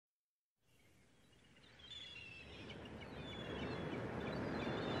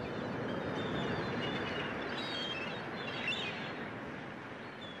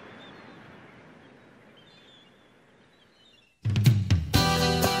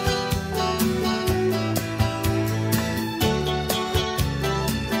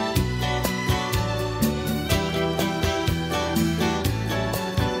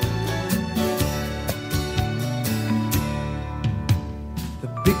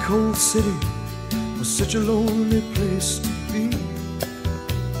cold city was such a lonely place to be.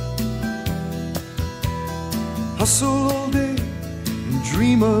 Hustle all day and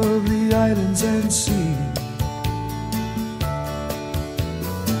dream of the islands and sea.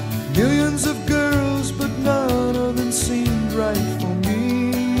 Millions of girls, but none of them seemed right for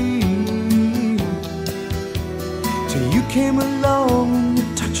me. Till you came along and you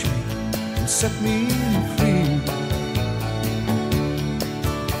touched me and set me free.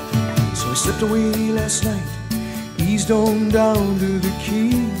 So I slipped away last night, eased on down to the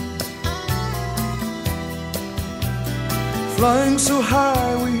Keys. Flying so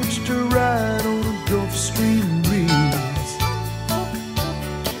high, we hitched a ride on a Gulf Stream breeze.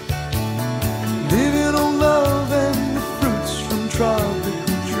 Living on love and the fruits from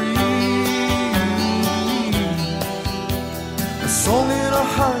tropical trees. A song in our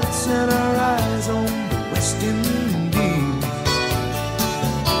hearts and our eyes on the West Indies.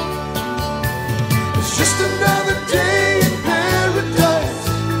 It's just another day in paradise.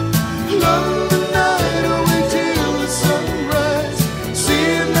 Love the night away till the sunrise.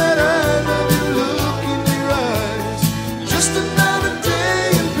 Seeing that I love you, look in your eyes. Just another day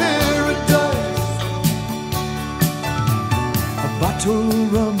in paradise. A bottle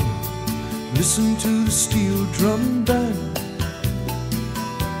of rum, listen to the steel drum band.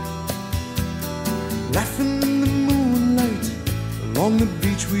 Laughing in the moonlight, along the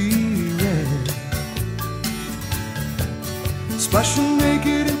beach we ran. Splashing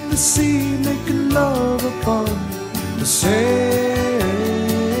naked in the sea, making love upon the sand.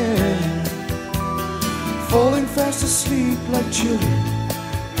 Falling fast asleep like children,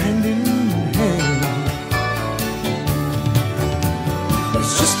 hand in hand.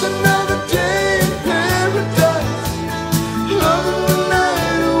 It's just another day in paradise. Loving the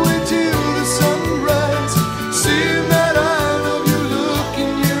night away till the sunrise. Seeing that I love you, look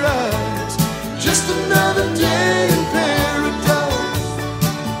in your eyes. Just another day in paradise.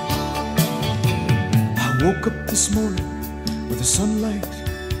 I woke up this morning with the sunlight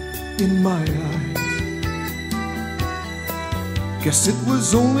in my eyes. Guess it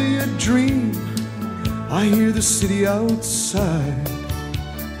was only a dream. I hear the city outside,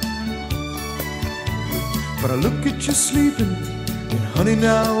 but I look at you sleeping, and honey,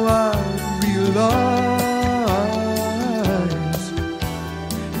 now I realize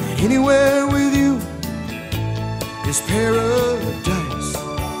that anywhere with you is paradise.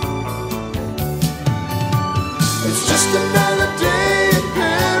 It's just another